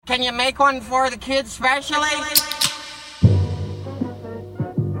Can you make one for the kids specially?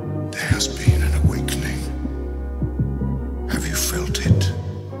 There has been an awakening. Have you felt it?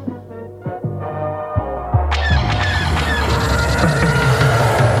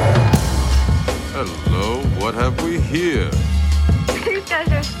 Hello, what have we here? You guys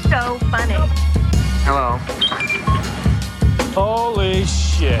are so funny. Hello. Holy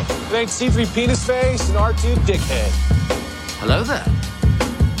shit. Thanks C3 Penis Face and R2 Dickhead. Hello there.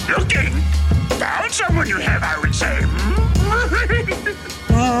 Looking? Found someone you have, I would say.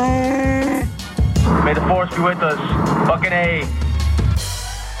 May the force be with us. Fucking A.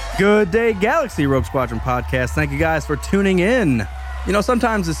 Good day, Galaxy Rogue Squadron podcast. Thank you guys for tuning in. You know,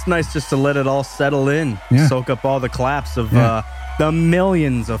 sometimes it's nice just to let it all settle in, soak up all the claps of the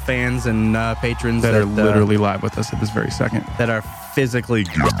millions of fans and patrons that are literally live with us at this very second. That are physically.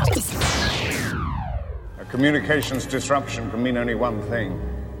 A communications disruption can mean only one thing: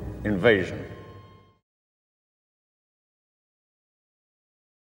 invasion.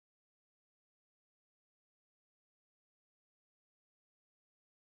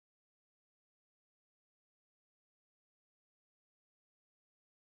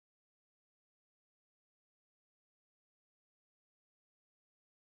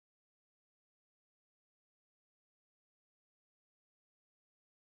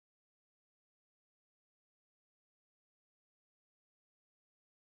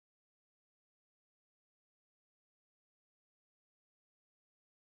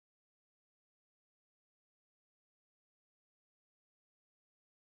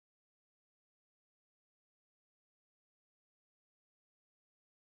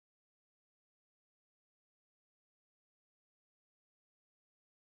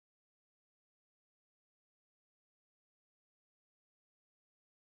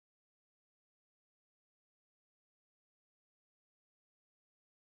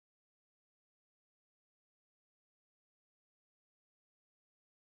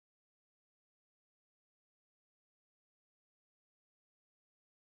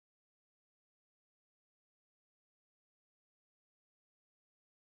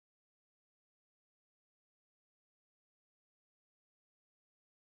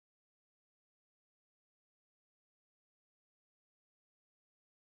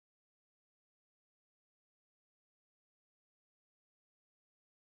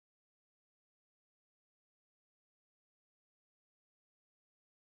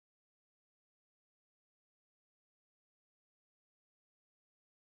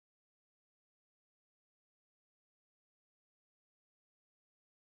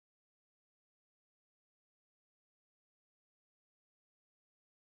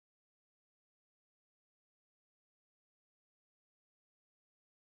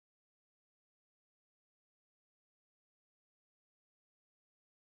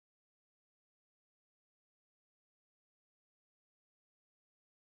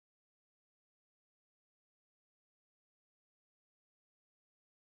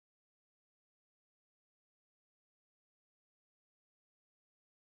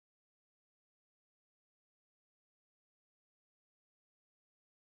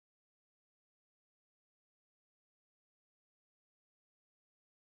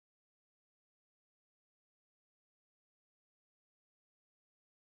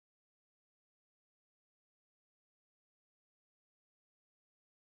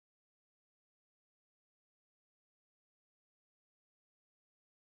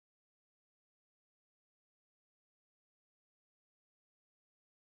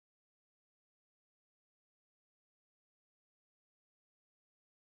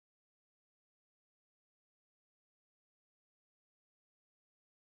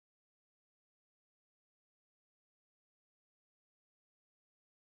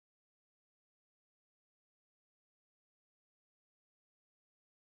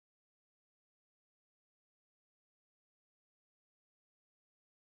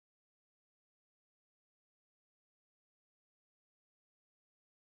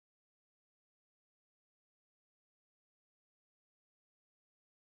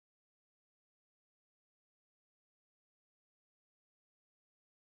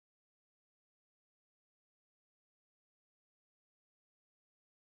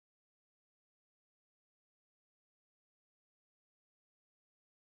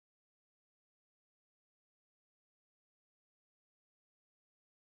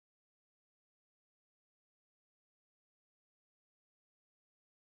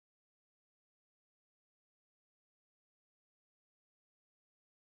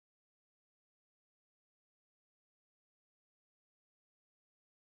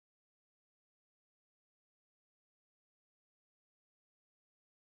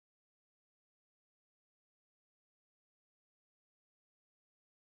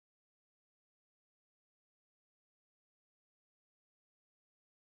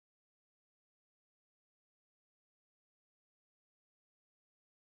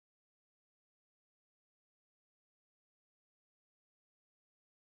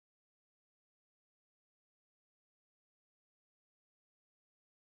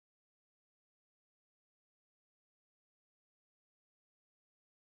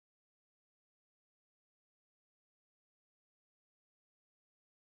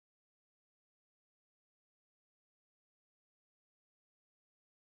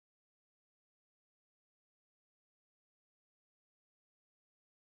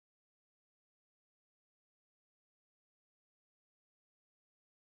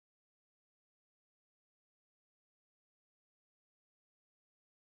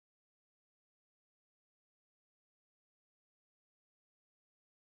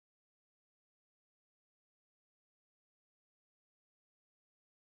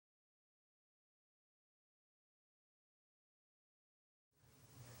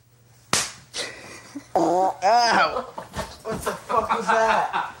 Ow! What the fuck was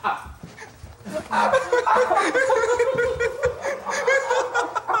that?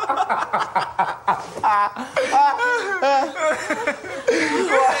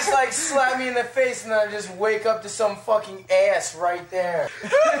 Just like slap me in the face and then I just wake up to some fucking ass right there.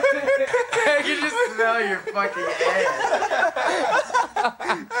 I can just smell your fucking ass.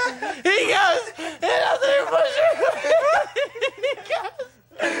 He goes, he doesn't push it.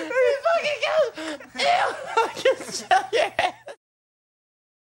 He fucking goes, ew, I can smell your ass.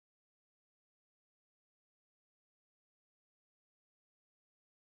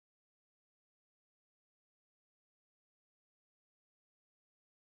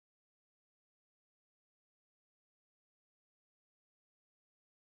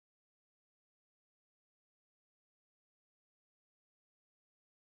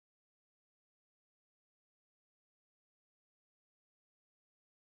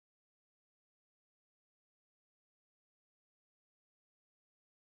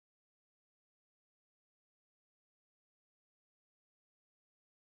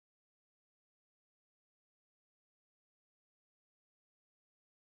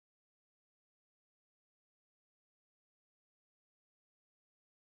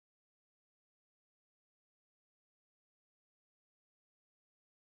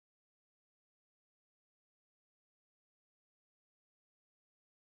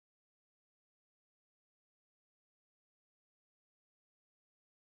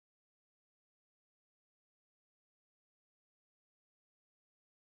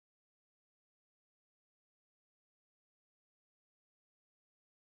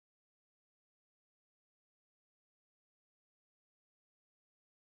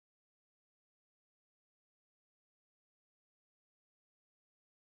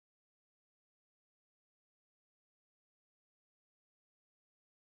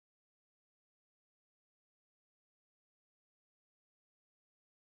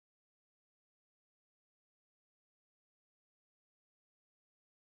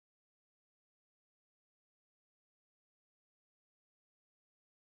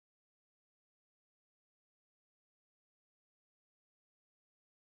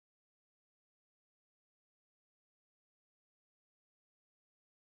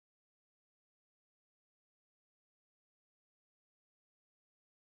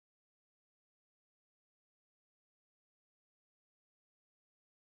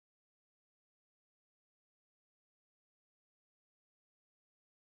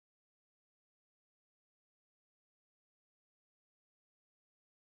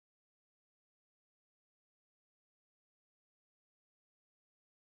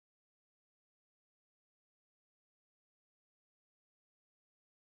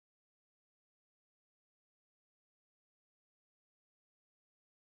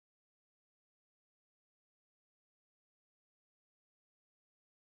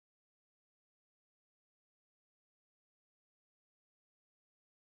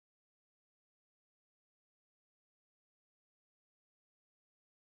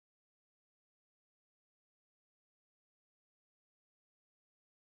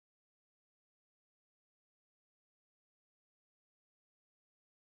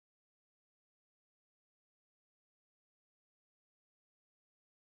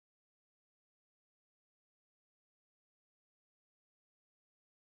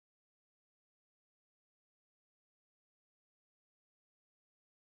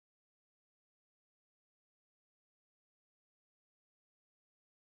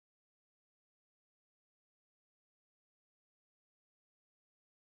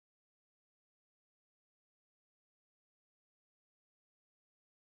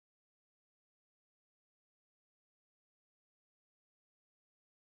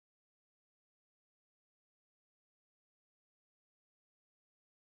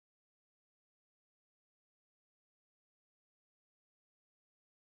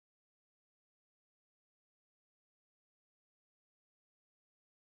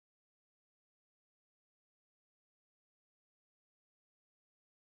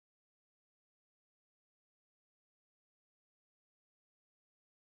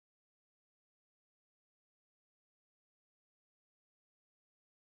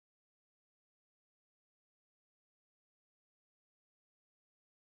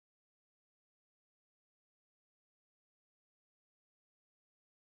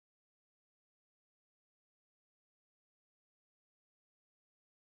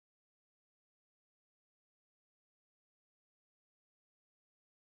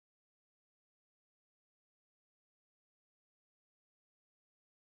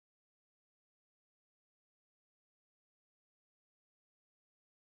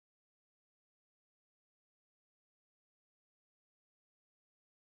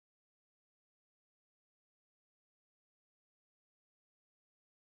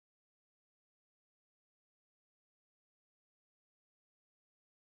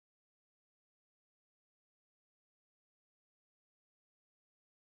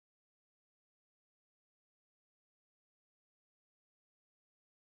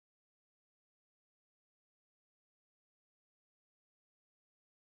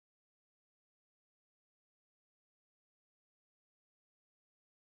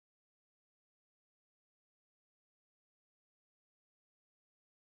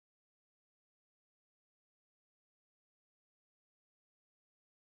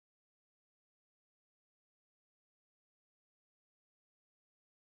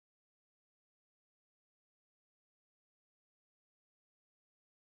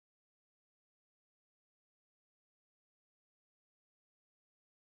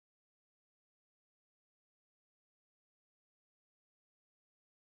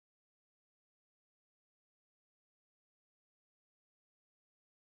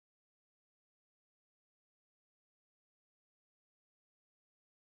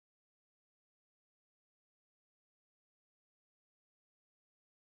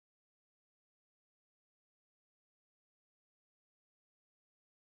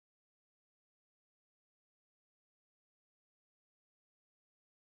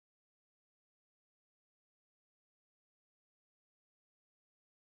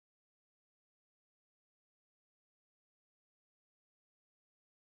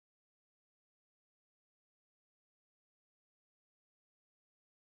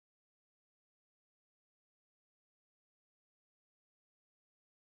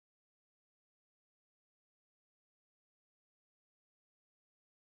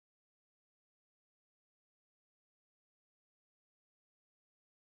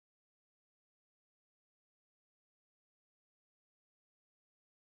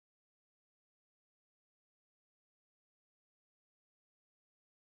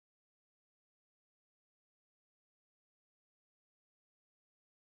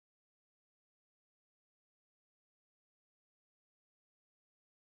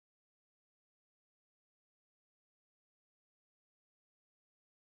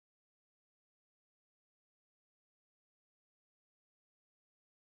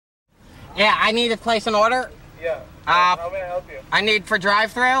 Yeah, I need to place an order. Yeah. How may I help you? I need for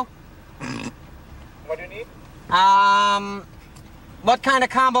drive-through. What do you need? What kind of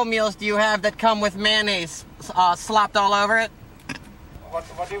combo meals do you have that come with mayonnaise slopped all over it?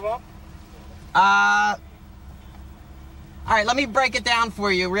 What do you want? All right, let me break it down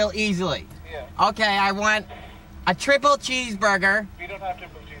for you real easily. Yeah. Okay, I want a triple cheeseburger. We don't have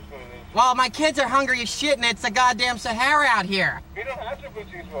triple cheeseburgers. Well, my kids are hungry as shit, and it's the goddamn Sahara out here. We don't have triple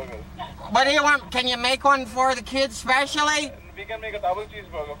cheeseburgers. What do you want? Can you make one for the kids specially? We can make a double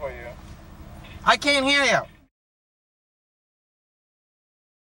cheeseburger for you. I can't hear you.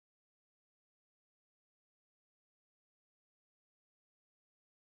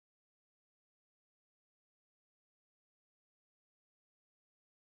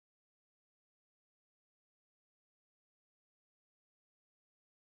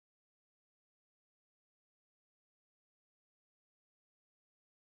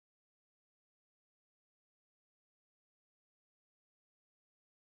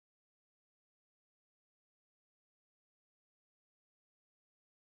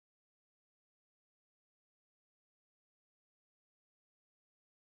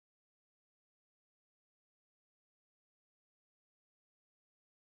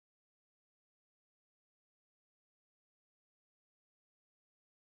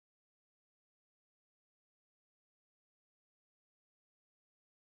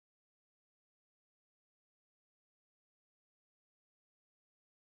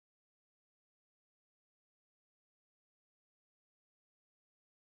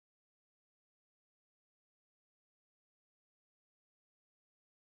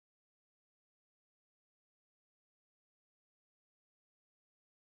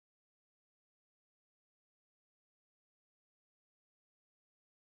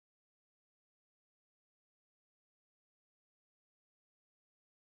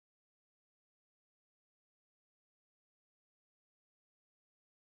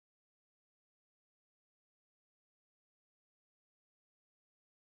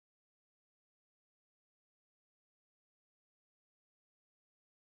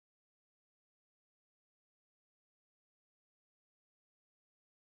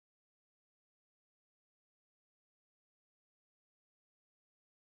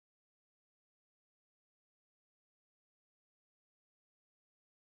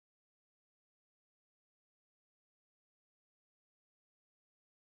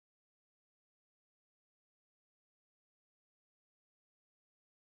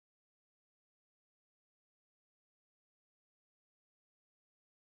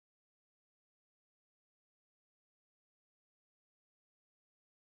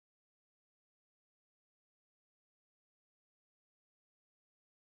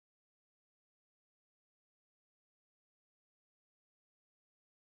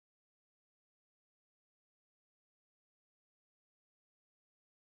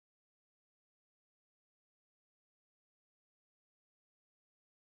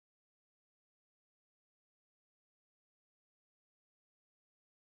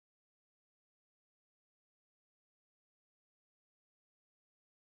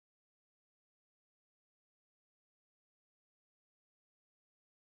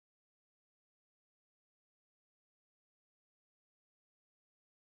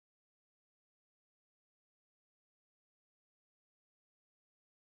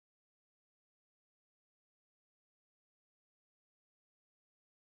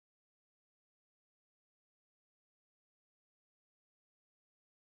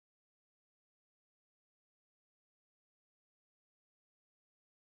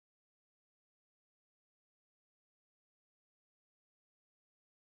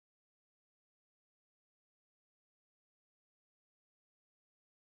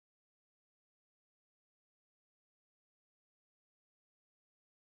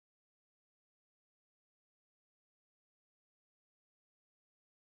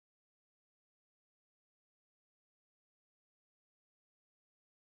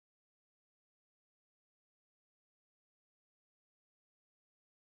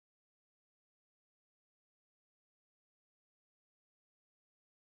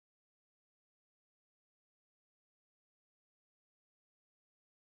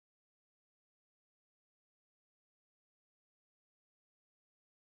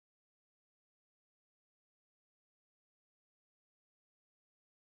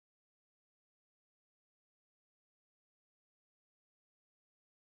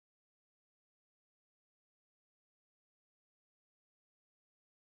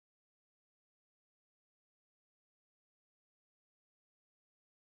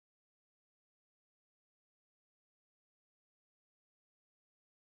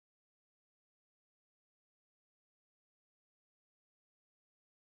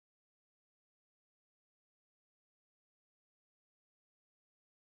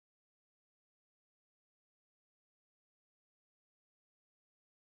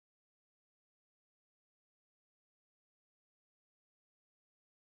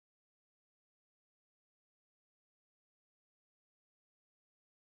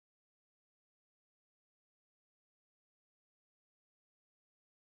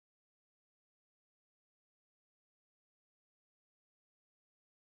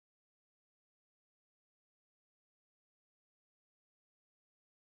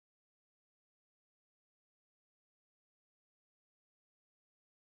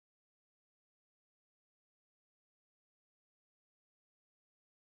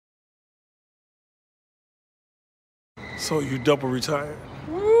 So you double retired?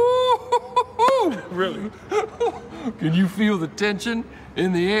 Really? Can you feel the tension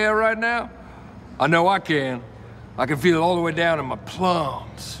in the air right now? I know I can. I can feel it all the way down in my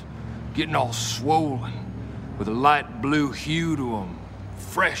plums, getting all swollen with a light blue hue to them,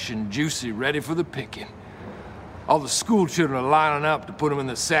 fresh and juicy, ready for the picking. All the school children are lining up to put them in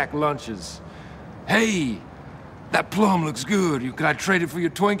the sack lunches. Hey, that plum looks good. Can I trade it for your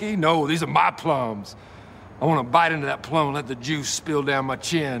Twinkie? No, these are my plums. I want to bite into that plum and let the juice spill down my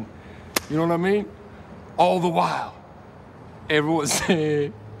chin. You know what I mean? All the while, everyone's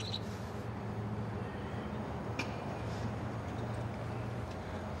saying,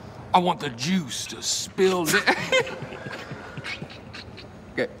 I want the juice to spill down.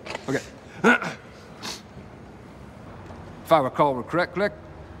 Okay. If I recall correctly,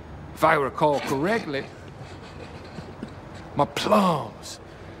 my plums,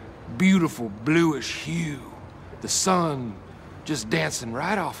 beautiful bluish hue, the sun just dancing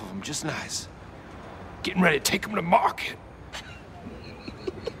right off of them, just nice. Getting ready to take them to market.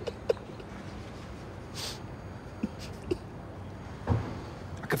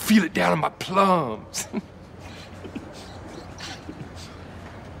 I can feel it down in my plums.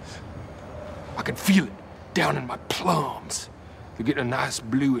 I can feel it down in my plums. They're getting a nice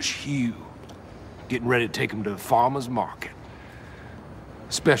bluish hue. Getting ready to take them to the farmer's market.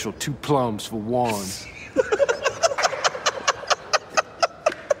 Special 2 plums for 1.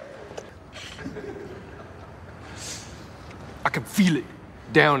 I can feel it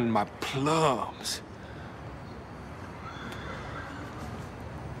down in my plums.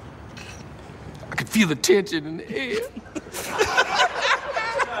 I can feel the tension in the air.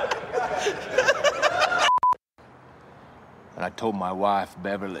 And I told my wife,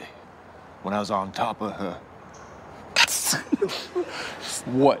 Beverly, when I was on top of her.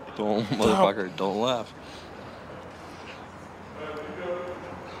 What? Don't, motherfucker, don't laugh.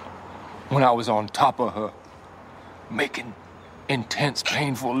 When I was on top of her, making intense,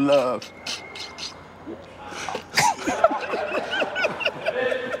 painful love.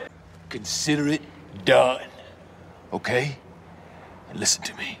 Consider it done, okay? And listen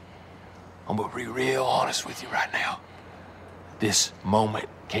to me. I'm gonna be real honest with you right now. This moment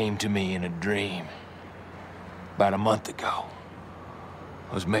came to me in a dream. About a month ago,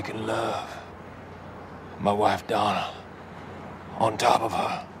 I was making love. My wife, Donna, on top of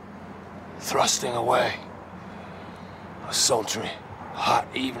her, thrusting away. A sultry, hot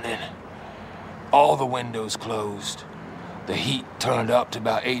evening. All the windows closed. The heat turned up to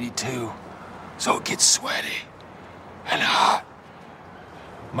about 82, so it gets sweaty and hot.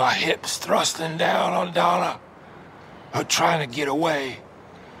 My hips thrusting down on Donna, her trying to get away,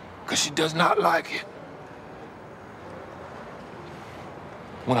 because she does not like it.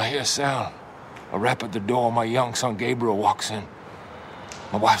 When I hear a sound, a rap at the door, my young son Gabriel walks in.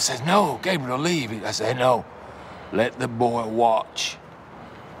 My wife says, no, Gabriel, leave. I say, no, let the boy watch.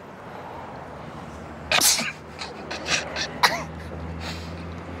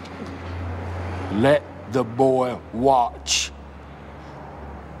 Let the boy watch.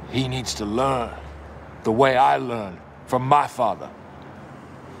 He needs to learn the way I learned from my father,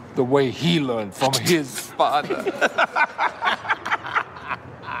 the way he learned from his father.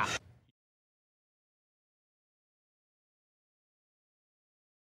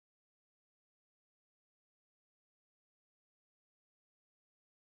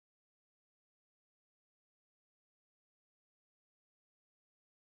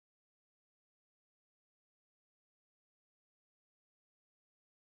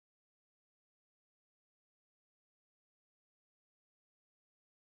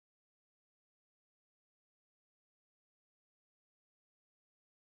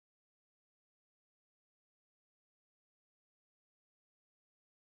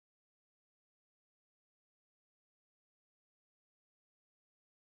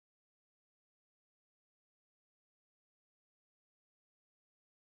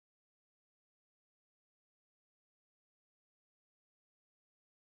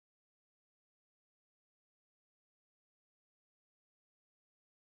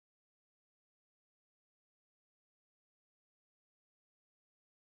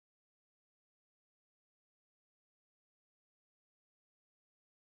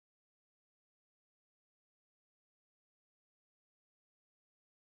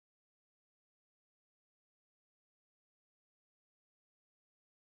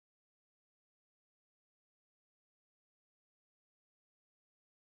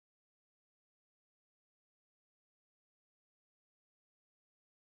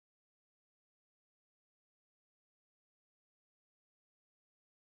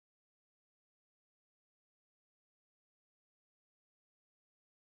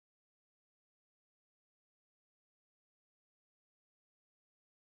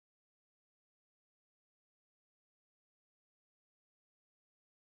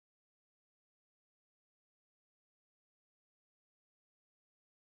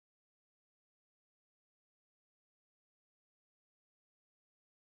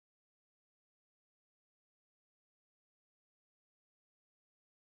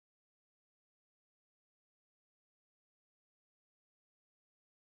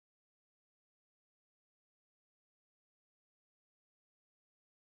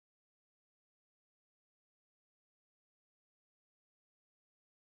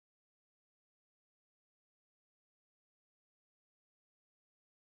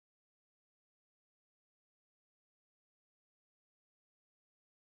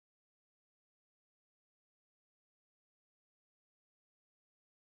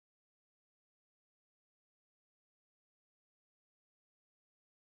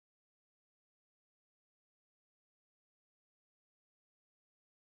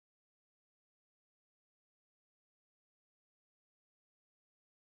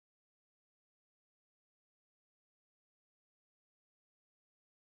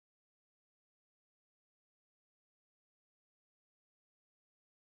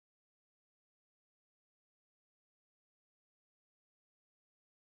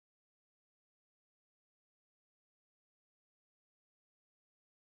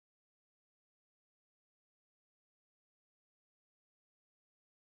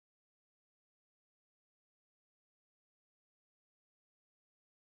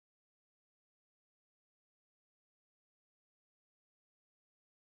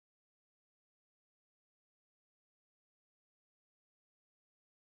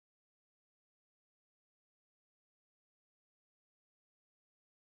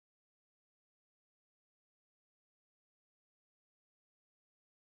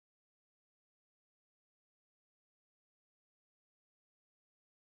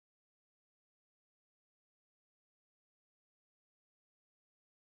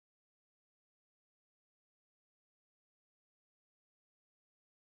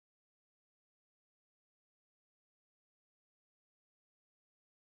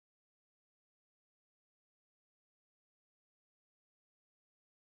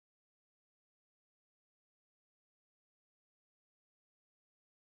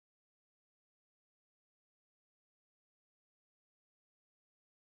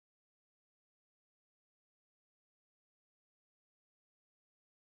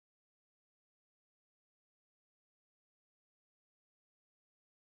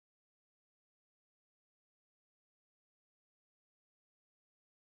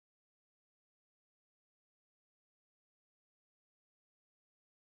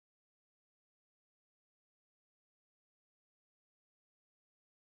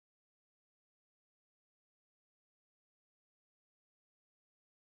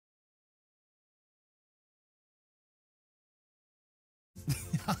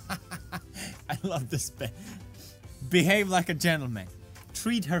 love this bit. Behave like a gentleman.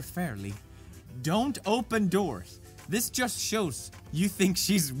 Treat her fairly. Don't open doors. This just shows you think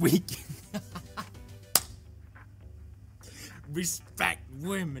she's weak. Respect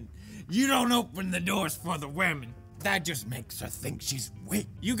women. You don't open the doors for the women. That just makes her think she's weak.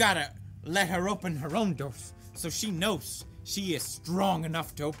 You gotta let her open her own doors so she knows she is strong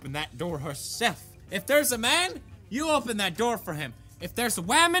enough to open that door herself. If there's a man, you open that door for him. If there's a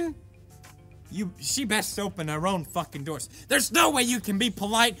woman, she best open her own fucking doors. There's no way you can be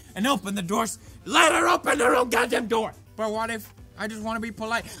polite and open the doors. Let her open her own goddamn door. But what if I just want to be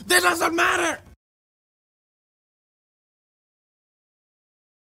polite? That doesn't matter.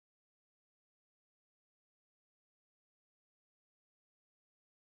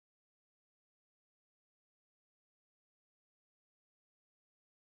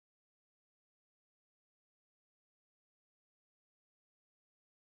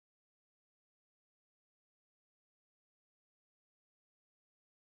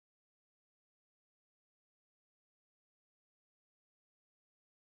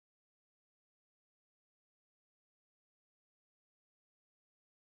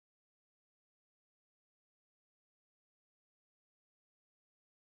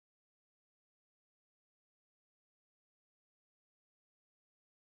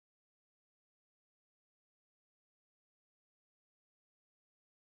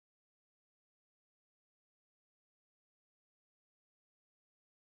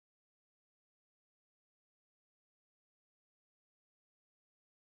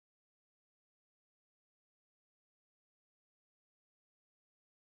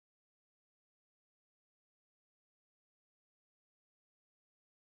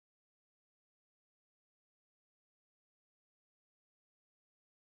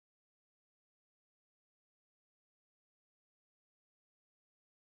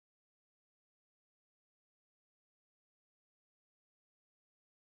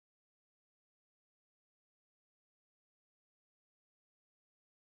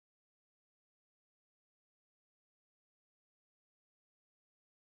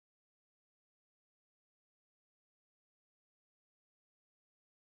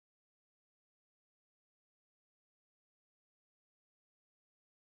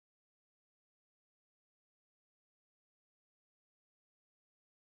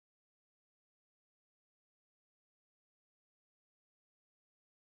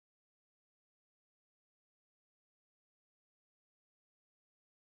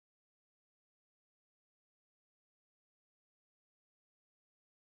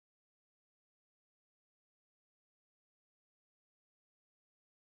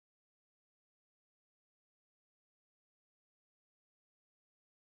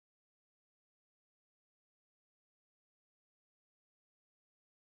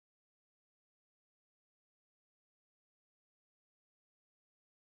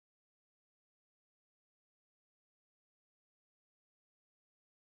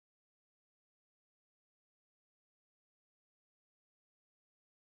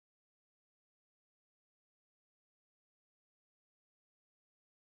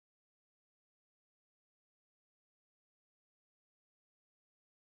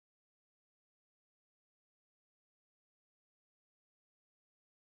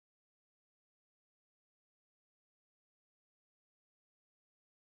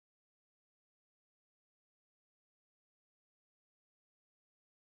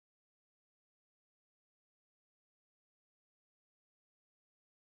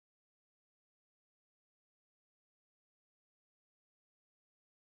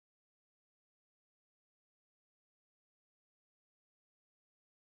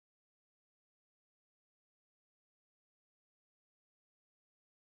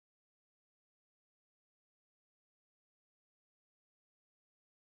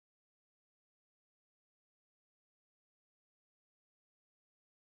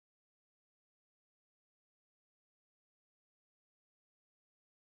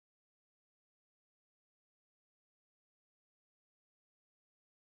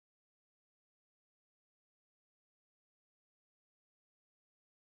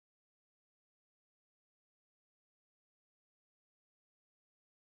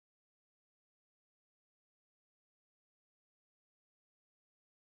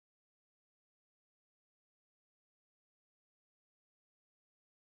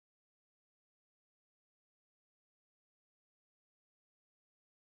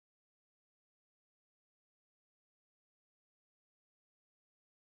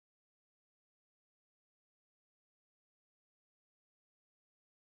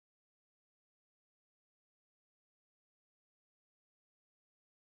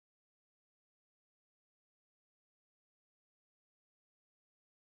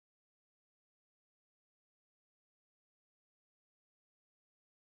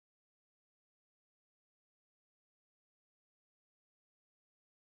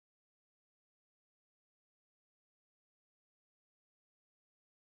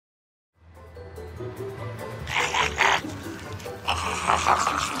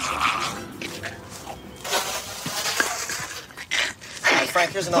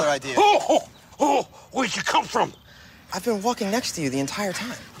 Frank, here's another idea. Where'd you come from? I've been walking next to you the entire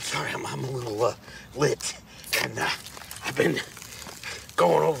time. I'm sorry, I'm a little lit. And I've been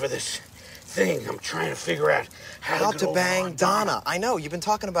going over this thing. I'm trying to figure out how to bang Donna. I know, you've been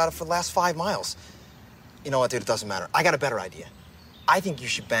talking about it for the last 5 miles. You know what, dude, it doesn't matter. I got a better idea. I think you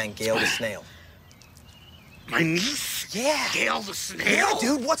should bang Gail the Snail. My niece? Yeah. Gail the Snail? Yeah,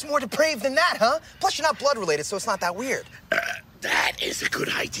 dude, what's more depraved than that, huh? Plus, you're not blood related, so it's not that weird. That is a good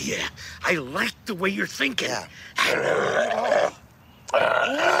idea. I like the way you're thinking. Yeah.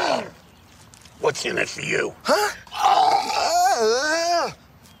 What's in it for you? Huh?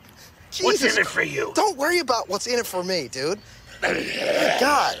 What's in it for you? Don't worry about what's in it for me, dude. My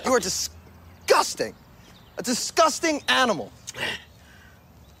God, you are disgusting. A disgusting animal.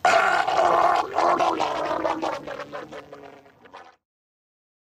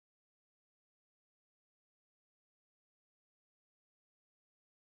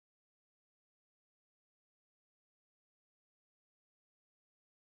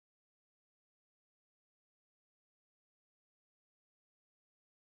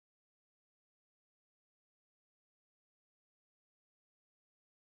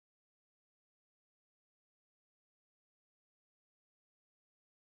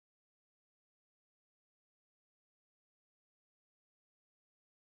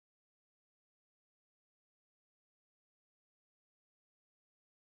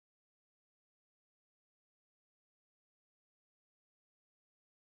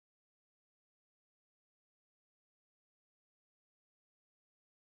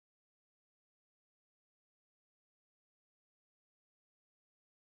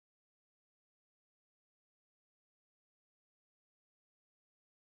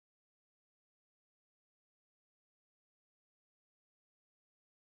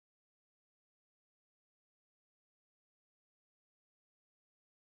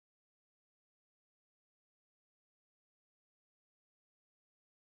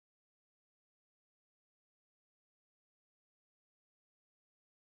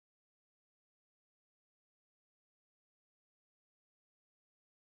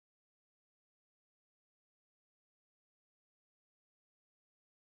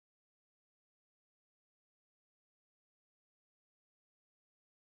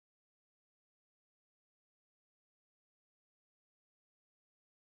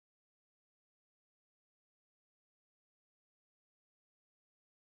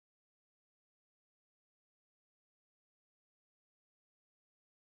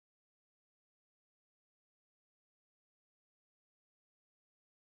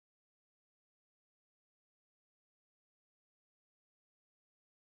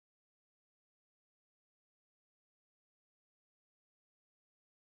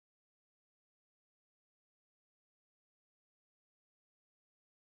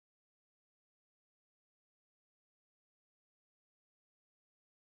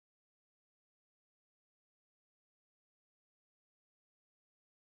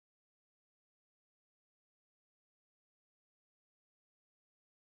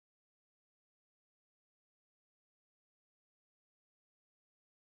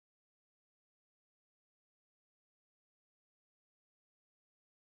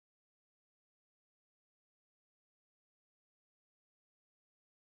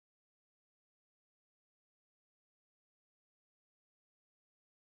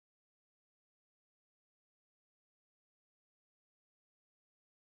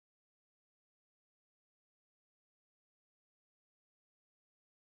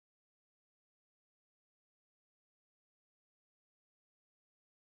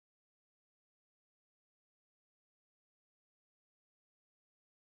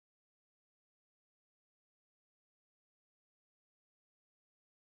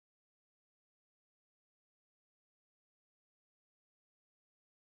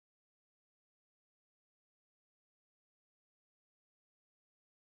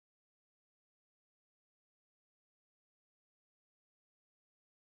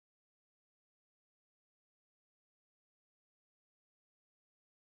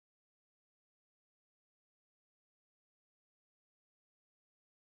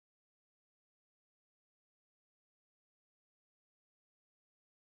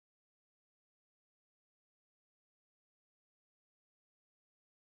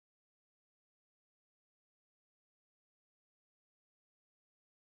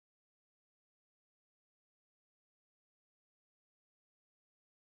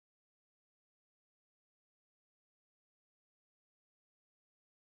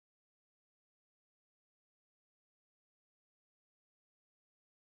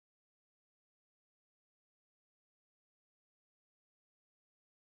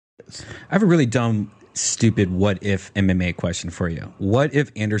 I have a really dumb, stupid what if MMA question for you. What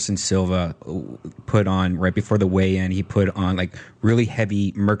if Anderson Silva put on, right before the weigh-in, he put on like really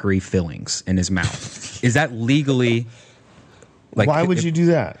heavy mercury fillings in his mouth? Is that legally... Like, why would you do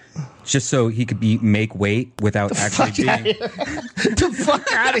that? Just so he could make weight without actually being... The fuck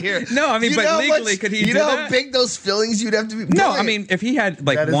out of here. No, I mean, but legally, could he do that? You know how big those fillings you'd have to be... No, I mean, if he had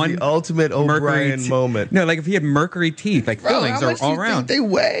like that is one... the ultimate O'Brien moment. No, like if he had mercury teeth, like fillings are all around. Think they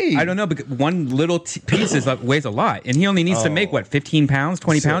weigh? I don't know, but one little piece weighs a lot. And he only needs to make, 15 pounds,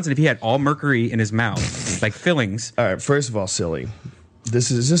 20 pounds? And if he had all mercury in his mouth, like fillings... All right, first of all, silly.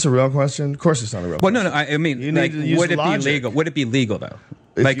 Is this a real question? Of course, it's not a real question. No. I mean, you like, need to use would it logic. be legal? Would it be legal though?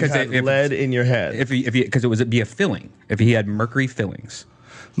 If Like, you had lead in your head. Because it'd be a filling. If he had mercury fillings.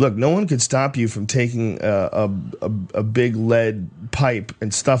 Look, no one could stop you from taking a big lead pipe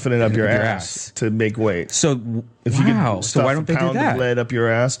and stuffing it up your ass to make weight. So if you could so why don't they do pound that? of lead up your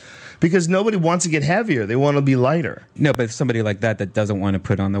ass, because nobody wants to get heavier; they want to be lighter. No, but somebody like that doesn't want to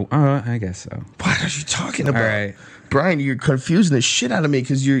put on the. I guess so. What are you talking about? All right. Brian, you're confusing the shit out of me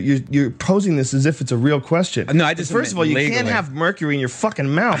because you're posing this as if it's a real question. No, I just first of all, you legally. can't have mercury in your fucking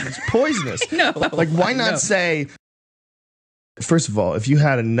mouth; it's poisonous. No, like why not say? First of all, if you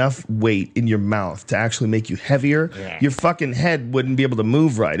had enough weight in your mouth to actually make you heavier, your fucking head wouldn't be able to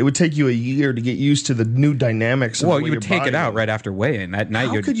move right. It would take you a year to get used to the new dynamics. Well, you would take it out right after weigh-in. That night,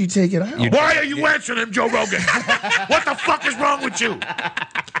 how could you take it out? Why are you answering him, Joe Rogan? What the fuck is wrong with you?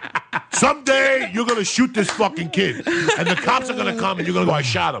 Someday you're gonna shoot this fucking kid, and the cops are gonna come, and you're gonna go, "I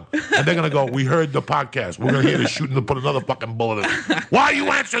shot him," and they're gonna go, "We heard the podcast. We're gonna hear the shooting to put another fucking bullet in him." Why are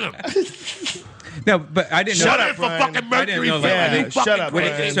you answering him? No, but I didn't know. Shut up for fucking mercury. Shut up.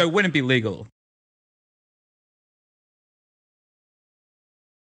 So it wouldn't be legal.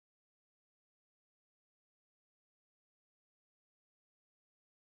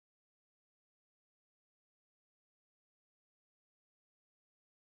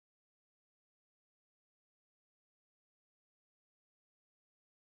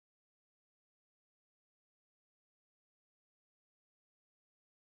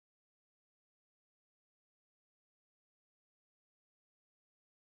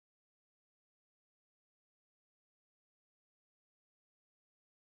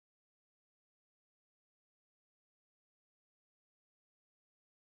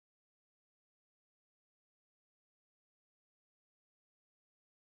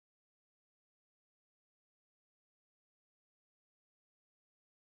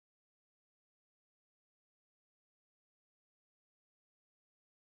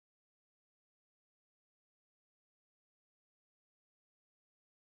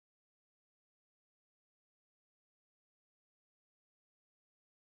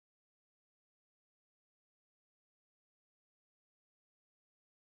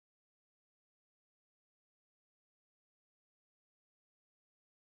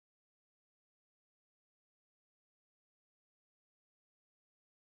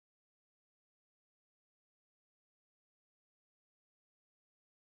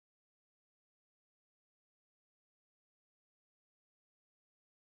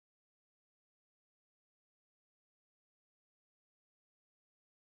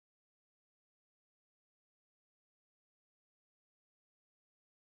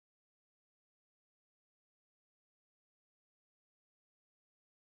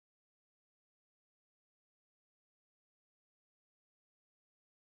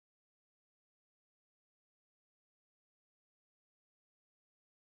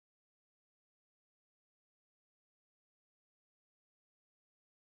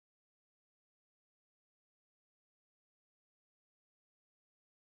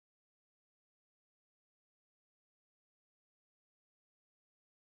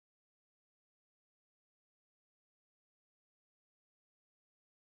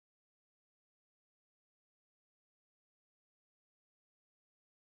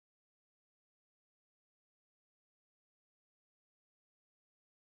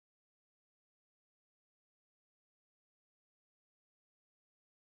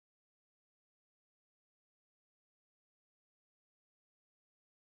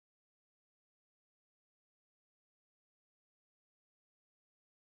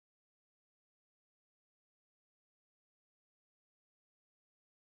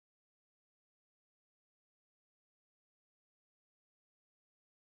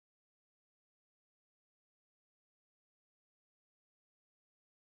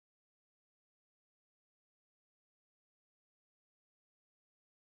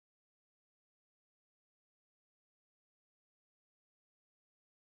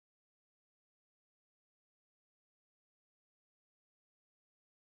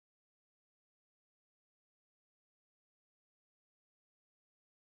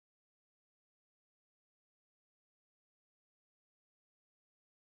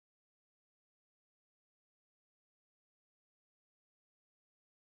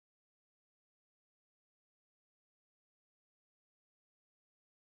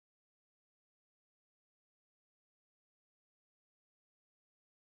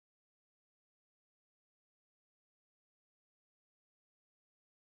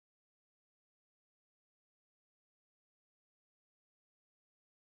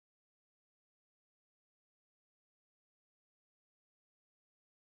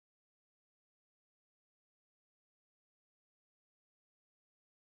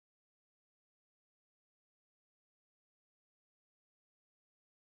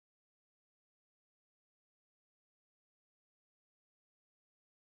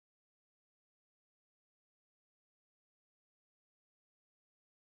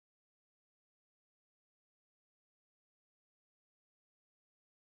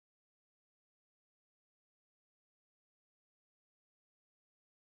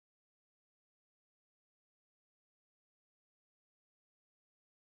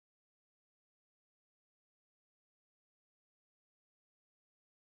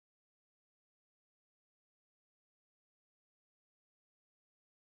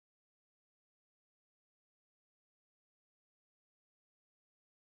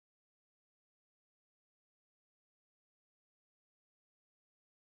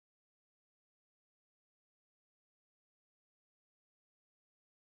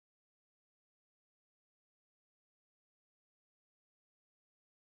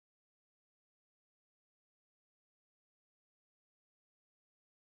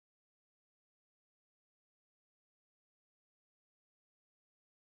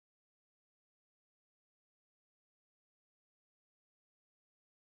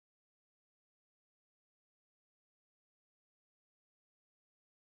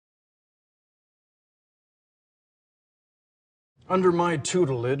 Under my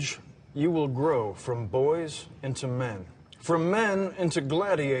tutelage, you will grow from boys into men, from men into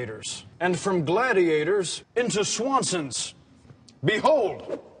gladiators, and from gladiators into Swansons.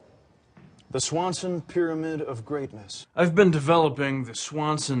 Behold, the Swanson Pyramid of Greatness. I've been developing the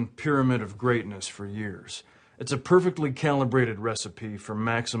Swanson Pyramid of Greatness for years. It's a perfectly calibrated recipe for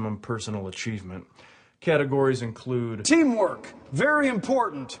maximum personal achievement. Categories include teamwork, very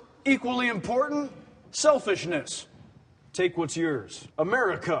important. Equally important, selfishness. Take what's yours.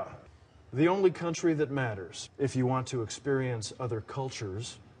 America, the only country that matters. If you want to experience other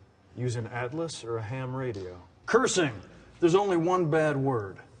cultures, use an atlas or a ham radio. Cursing, there's only one bad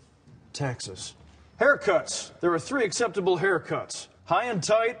word. Taxes. Haircuts, there are 3 acceptable haircuts. High and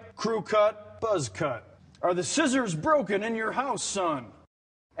tight, crew cut, buzz cut. Are the scissors broken in your house, son?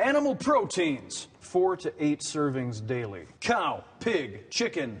 Animal proteins, 4 to 8 servings daily. Cow, pig,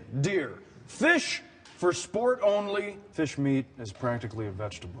 chicken, deer. Fish, for sport only. Fish meat is practically a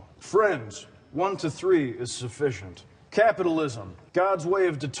vegetable. Friends, 1 to 3 is sufficient. Capitalism, God's way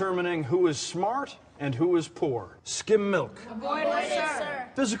of determining who is smart and who is poor. Skim milk. Avoid it, sir.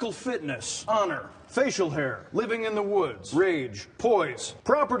 Physical fitness, honor, facial hair, living in the woods, rage, poise,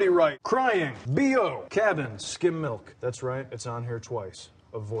 property right, crying, BO, cabin, skim milk. That's right, it's on here twice.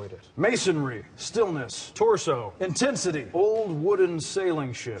 Avoid it. Masonry, stillness, torso, intensity, old wooden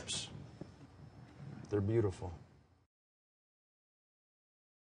sailing ships. They're beautiful.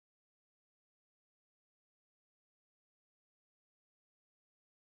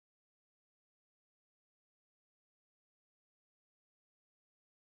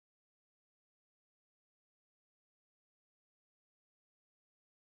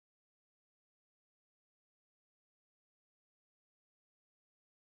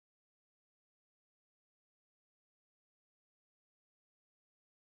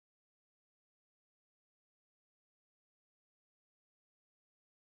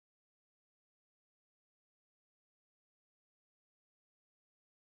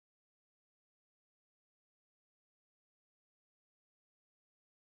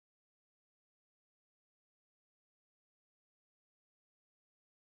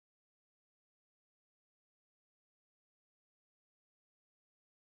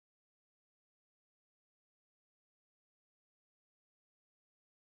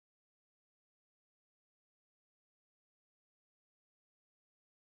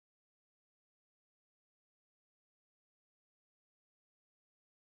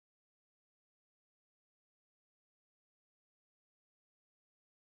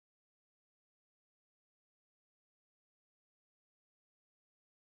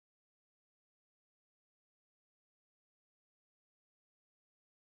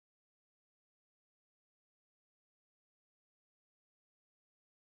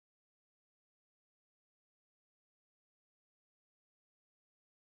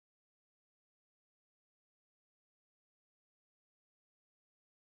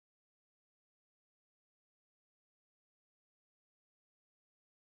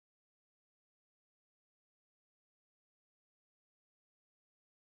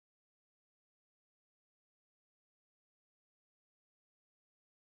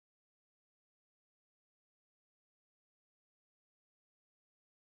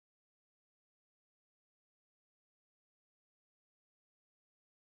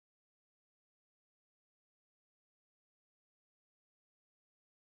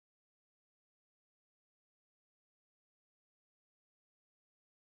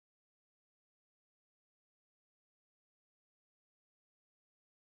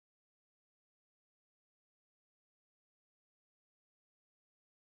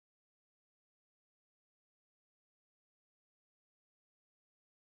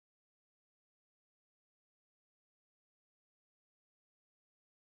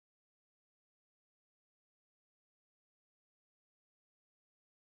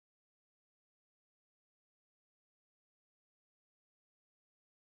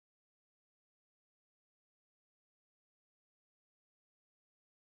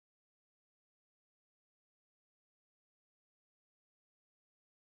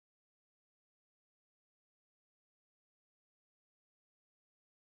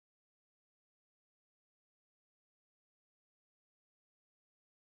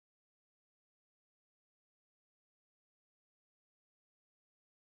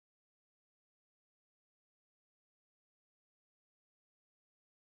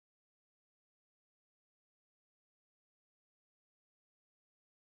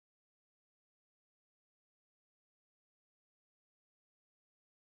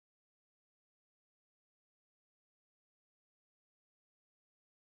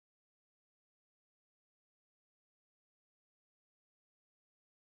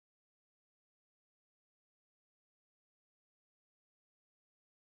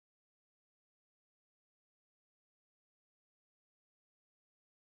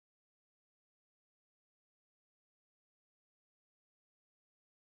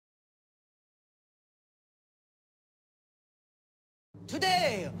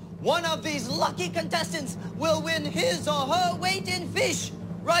 Today, one of these lucky contestants will win his or her weight in fish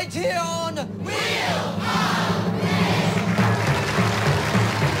right here on Wheel of Fish.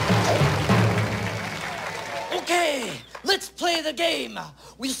 Okay, let's play the game.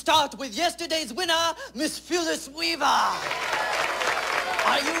 We start with yesterday's winner, Miss Phyllis Weaver.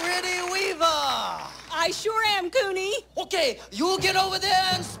 Are you ready, Weaver? I sure am, Cooney. Okay, you get over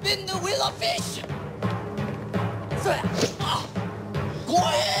there and spin the wheel of fish. Go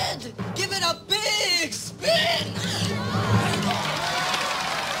ahead, give it a big spin.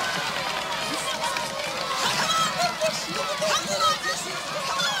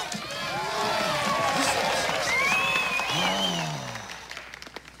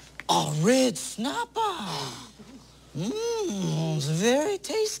 A red snapper. It's very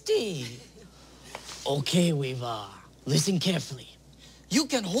tasty. Okay, Weaver, listen carefully. You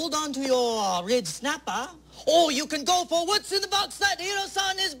can hold on to your red snapper, or you can go for what's in the box that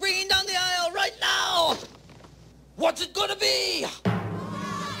Hiro-san is bringing down the aisle right now. What's it gonna be?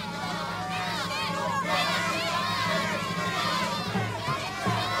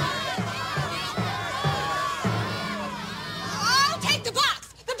 I'll take the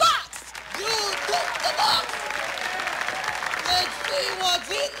box! The box! You took the box! Let's see what's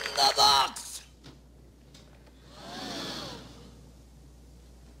in the box!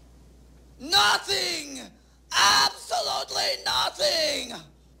 Nothing! Absolutely nothing!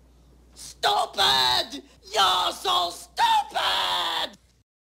 Stupid! You're so stupid!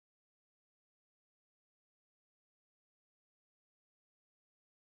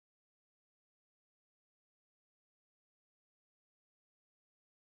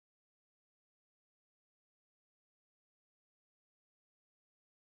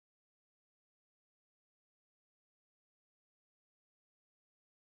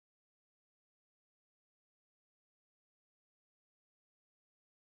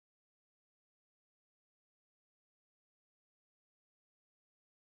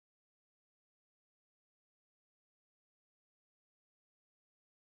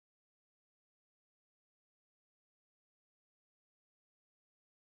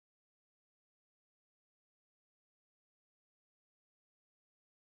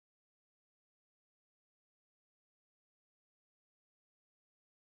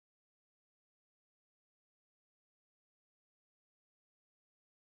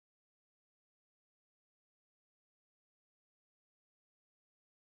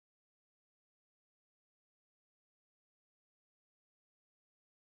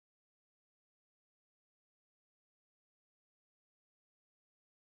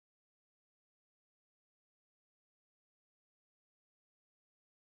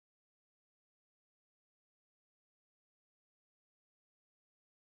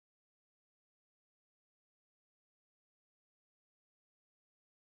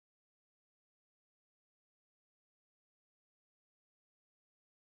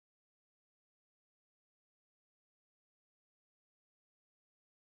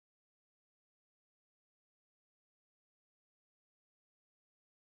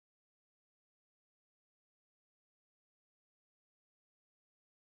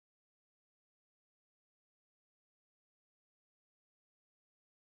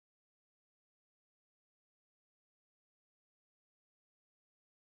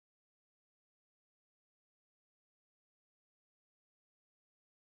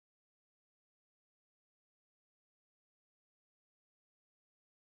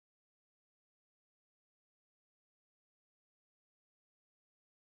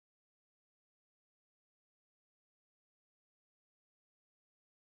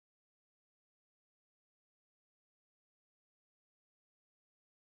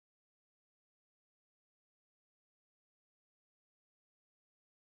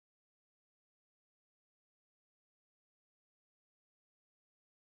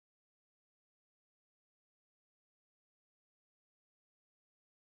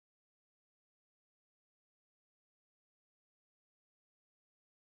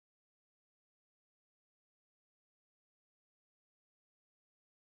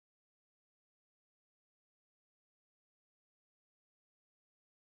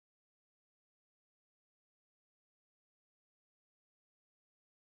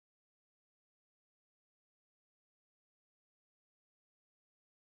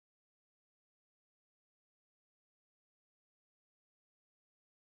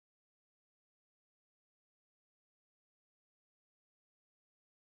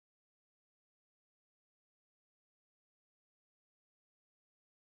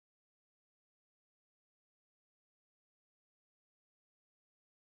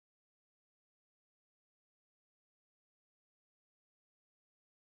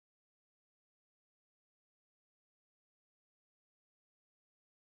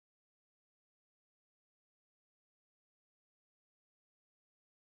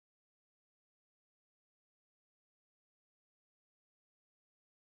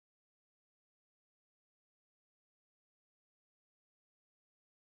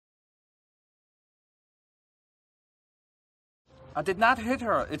 I did not hit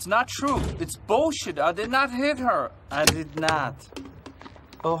her. It's not true. It's bullshit. I did not hit her. I did not.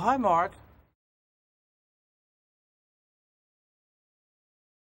 Oh, hi, Mark.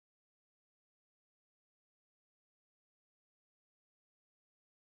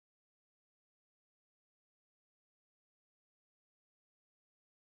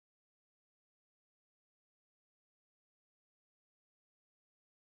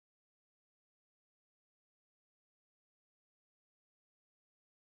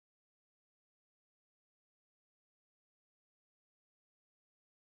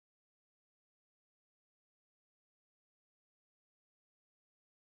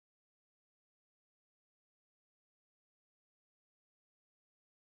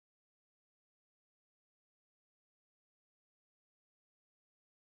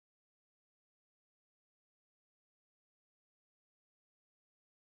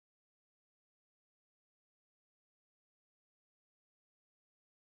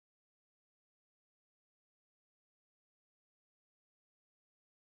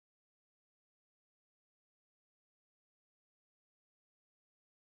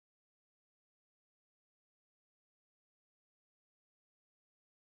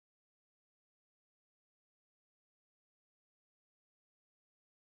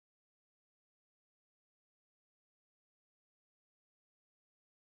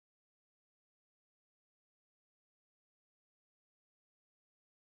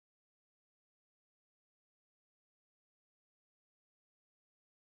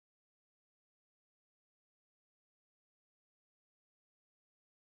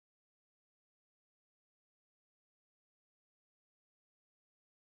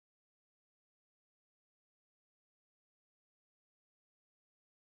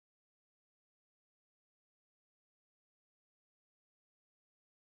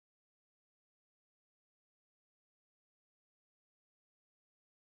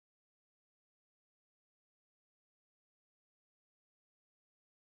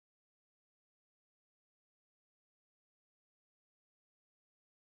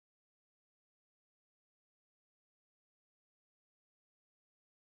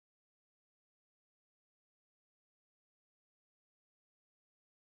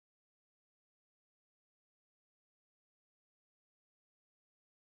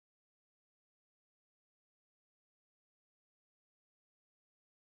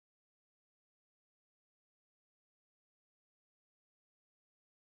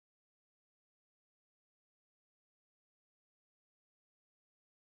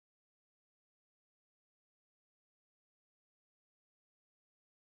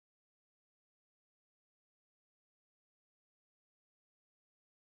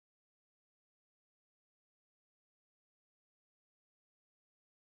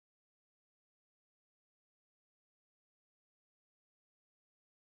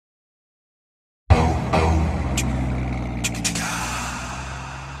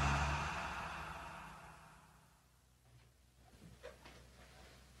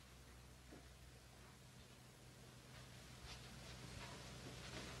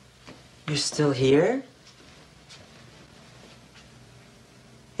 You're still here?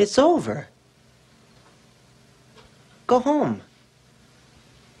 It's over. Go home.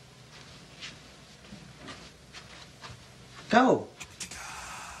 Go.